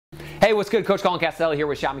Hey, what's good? Coach Colin Castelli here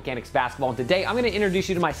with ShotMechanics Basketball, and today I'm going to introduce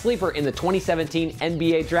you to my sleeper in the 2017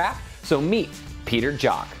 NBA Draft, so meet Peter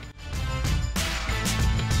Jok.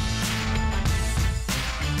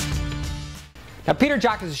 Now, Peter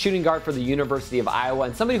Jok is a shooting guard for the University of Iowa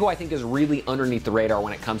and somebody who I think is really underneath the radar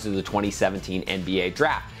when it comes to the 2017 NBA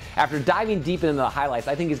Draft. After diving deep into the highlights,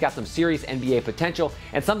 I think he's got some serious NBA potential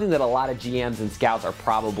and something that a lot of GMs and scouts are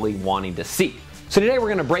probably wanting to see. So today we're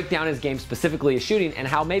going to break down his game, specifically his shooting, and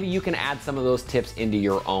how maybe you can add some of those tips into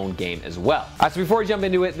your own game as well. All right, so before we jump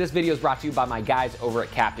into it, this video is brought to you by my guys over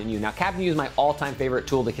at Captain U. Now, Captain U is my all-time favorite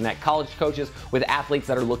tool to connect college coaches with athletes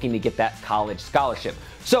that are looking to get that college scholarship.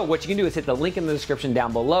 So what you can do is hit the link in the description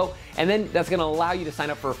down below, and then that's going to allow you to sign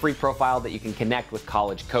up for a free profile that you can connect with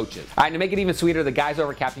college coaches. All right, to make it even sweeter, the guys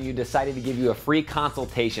over at Captain U decided to give you a free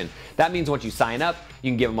consultation. That means once you sign up,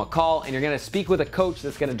 you can give them a call, and you're going to speak with a coach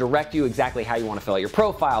that's going to direct you exactly how you want to fill out your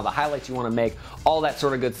profile, the highlights you want to make, all that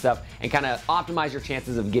sort of good stuff, and kind of optimize your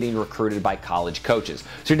chances of getting recruited by college coaches.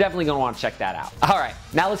 So you're definitely going to want to check that out. All right,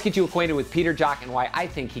 now let's get you acquainted with Peter Jok and why I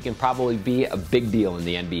think he can probably be a big deal in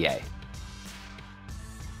the NBA.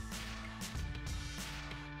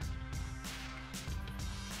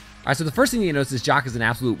 All right, so the first thing you notice is Jok is an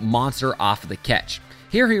absolute monster off of the catch.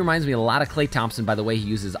 Here he reminds me a lot of Klay Thompson by the way he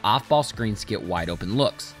uses off-ball screens to get wide open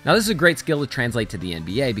looks. Now this is a great skill to translate to the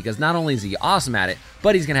NBA because not only is he awesome at it,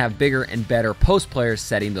 but he's going to have bigger and better post players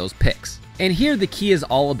setting those picks. And here the key is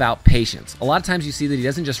all about patience. A lot of times you see that he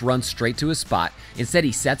doesn't just run straight to his spot. Instead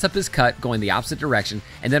he sets up his cut going the opposite direction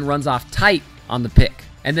and then runs off tight on the pick.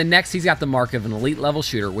 And then next, he's got the mark of an elite level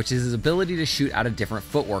shooter, which is his ability to shoot out of different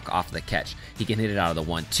footwork off the catch. He can hit it out of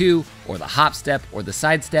the 1-2, or the hop step, or the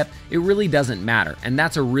side step. It really doesn't matter, and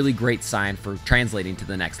that's a really great sign for translating to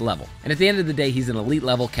the next level. And at the end of the day, he's an elite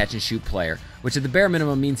level catch and shoot player, which at the bare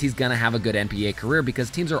minimum means he's gonna have a good NBA career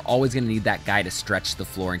because teams are always gonna need that guy to stretch the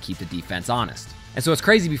floor and keep the defense honest. And so it's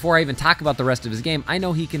crazy, before I even talk about the rest of his game, I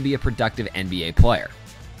know he can be a productive NBA player.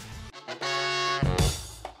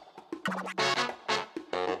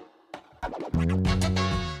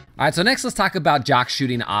 All right, so next let's talk about Jok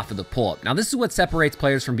shooting off of the pull-up. Now this is what separates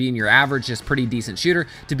players from being your average, just pretty decent shooter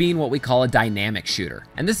to being what we call a dynamic shooter.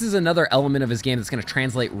 And this is another element of his game that's going to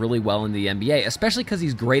translate really well in the NBA, especially because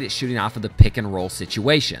he's great at shooting off of the pick and roll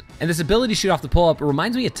situation. And this ability to shoot off the pull-up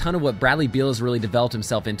reminds me a ton of what Bradley Beal has really developed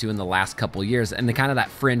himself into in the last couple years and the kind of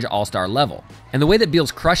that fringe all-star level. And the way that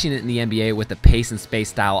Beal's crushing it in the NBA with the pace and space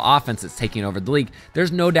style offense that's taking over the league,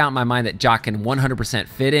 there's no doubt in my mind that Jok can 100%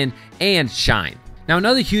 fit in and shine. Now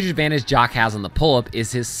another huge advantage Jok has on the pull-up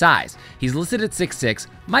is his size. He's listed at 6'6",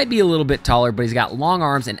 might be a little bit taller, but he's got long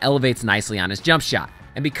arms and elevates nicely on his jump shot.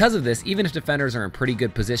 And because of this, even if defenders are in pretty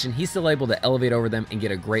good position, he's still able to elevate over them and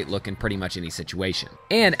get a great look in pretty much any situation.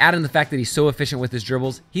 And add in the fact that he's so efficient with his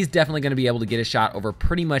dribbles, he's definitely going to be able to get a shot over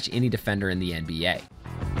pretty much any defender in the NBA.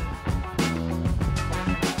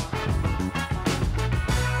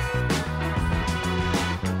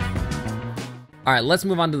 All right, let's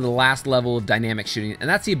move on to the last level of dynamic shooting, and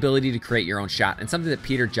that's the ability to create your own shot, and something that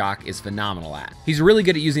Peter Jok is phenomenal at. He's really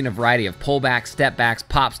good at using a variety of pullbacks, step backs,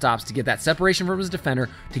 pop stops to get that separation from his defender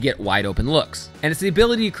to get wide open looks. And it's the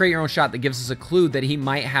ability to create your own shot that gives us a clue that he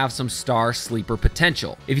might have some star sleeper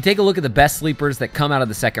potential. If you take a look at the best sleepers that come out of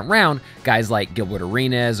the second round, guys like Gilbert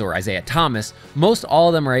Arenas or Isaiah Thomas, most all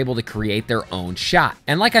of them are able to create their own shot.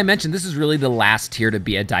 And like I mentioned, this is really the last tier to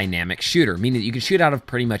be a dynamic shooter, meaning that you can shoot out of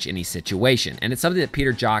pretty much any situation. And it's something that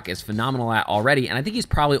Peter Jok is phenomenal at already, and I think he's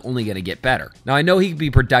probably only going to get better. Now, I know he can be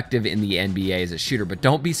productive in the NBA as a shooter, but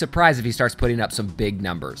don't be surprised if he starts putting up some big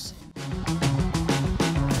numbers.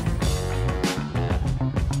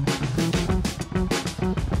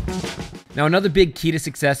 Now, another big key to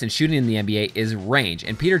success in shooting in the NBA is range,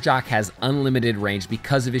 and Peter Jok has unlimited range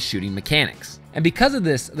because of his shooting mechanics. And because of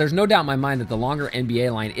this, there's no doubt in my mind that the longer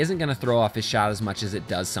NBA line isn't going to throw off his shot as much as it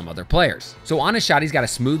does some other players. So on his shot, he's got a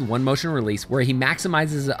smooth one-motion release where he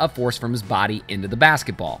maximizes the up force from his body into the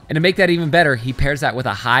basketball. And to make that even better, he pairs that with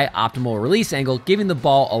a high optimal release angle, giving the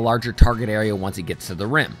ball a larger target area once it gets to the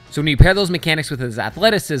rim. So when you pair those mechanics with his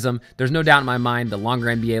athleticism, there's no doubt in my mind the longer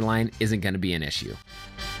NBA line isn't going to be an issue.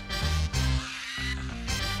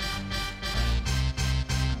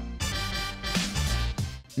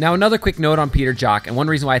 Now, another quick note on Peter Jok, and one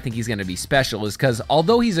reason why I think he's going to be special is because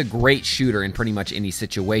although he's a great shooter in pretty much any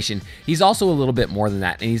situation, he's also a little bit more than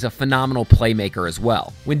that, and he's a phenomenal playmaker as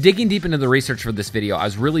well. When digging deep into the research for this video, I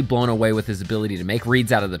was really blown away with his ability to make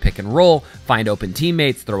reads out of the pick and roll, find open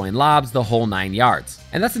teammates, throw in lobs, the whole 9 yards.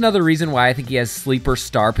 And that's another reason why I think he has sleeper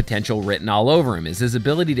star potential written all over him, is his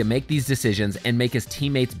ability to make these decisions and make his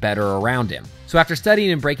teammates better around him. So after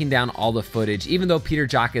studying and breaking down all the footage, even though Peter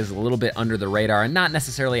Jok is a little bit under the radar and not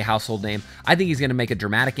necessarily a household name, I think he's going to make a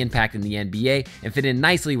dramatic impact in the NBA and fit in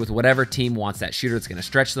nicely with whatever team wants that shooter that's going to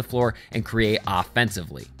stretch the floor and create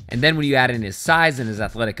offensively. And then when you add in his size and his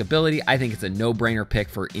athletic ability, I think it's a no-brainer pick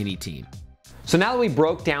for any team. So now that we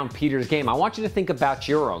broke down Peter's game, I want you to think about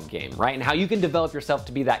your own game, right? And how you can develop yourself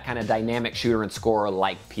to be that kind of dynamic shooter and scorer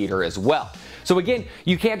like Peter as well. So again,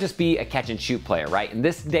 you can't just be a catch and shoot player, right? In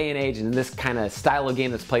this day and age and in this kind of style of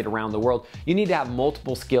game that's played around the world, you need to have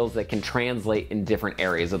multiple skills that can translate in different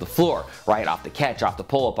areas of the floor, right? Off the catch, off the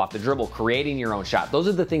pull-up, off the dribble, creating your own shot. Those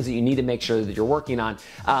are the things that you need to make sure that you're working on,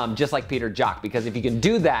 just like Peter Jok, because if you can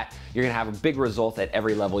do that, you're gonna have a big result at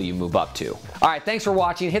every level you move up to. All right, thanks for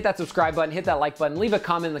watching. Hit that subscribe button, hit that like button, leave a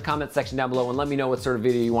comment in the comment section down below and let me know what sort of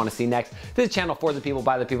video you want to see next. This is a channel for the people,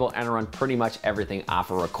 by the people, and I run pretty much everything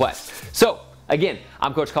off a request. So again,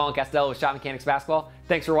 I'm Coach Colin Castello with ShotMechanics Basketball.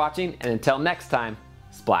 Thanks for watching, and until next time,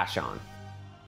 splash on.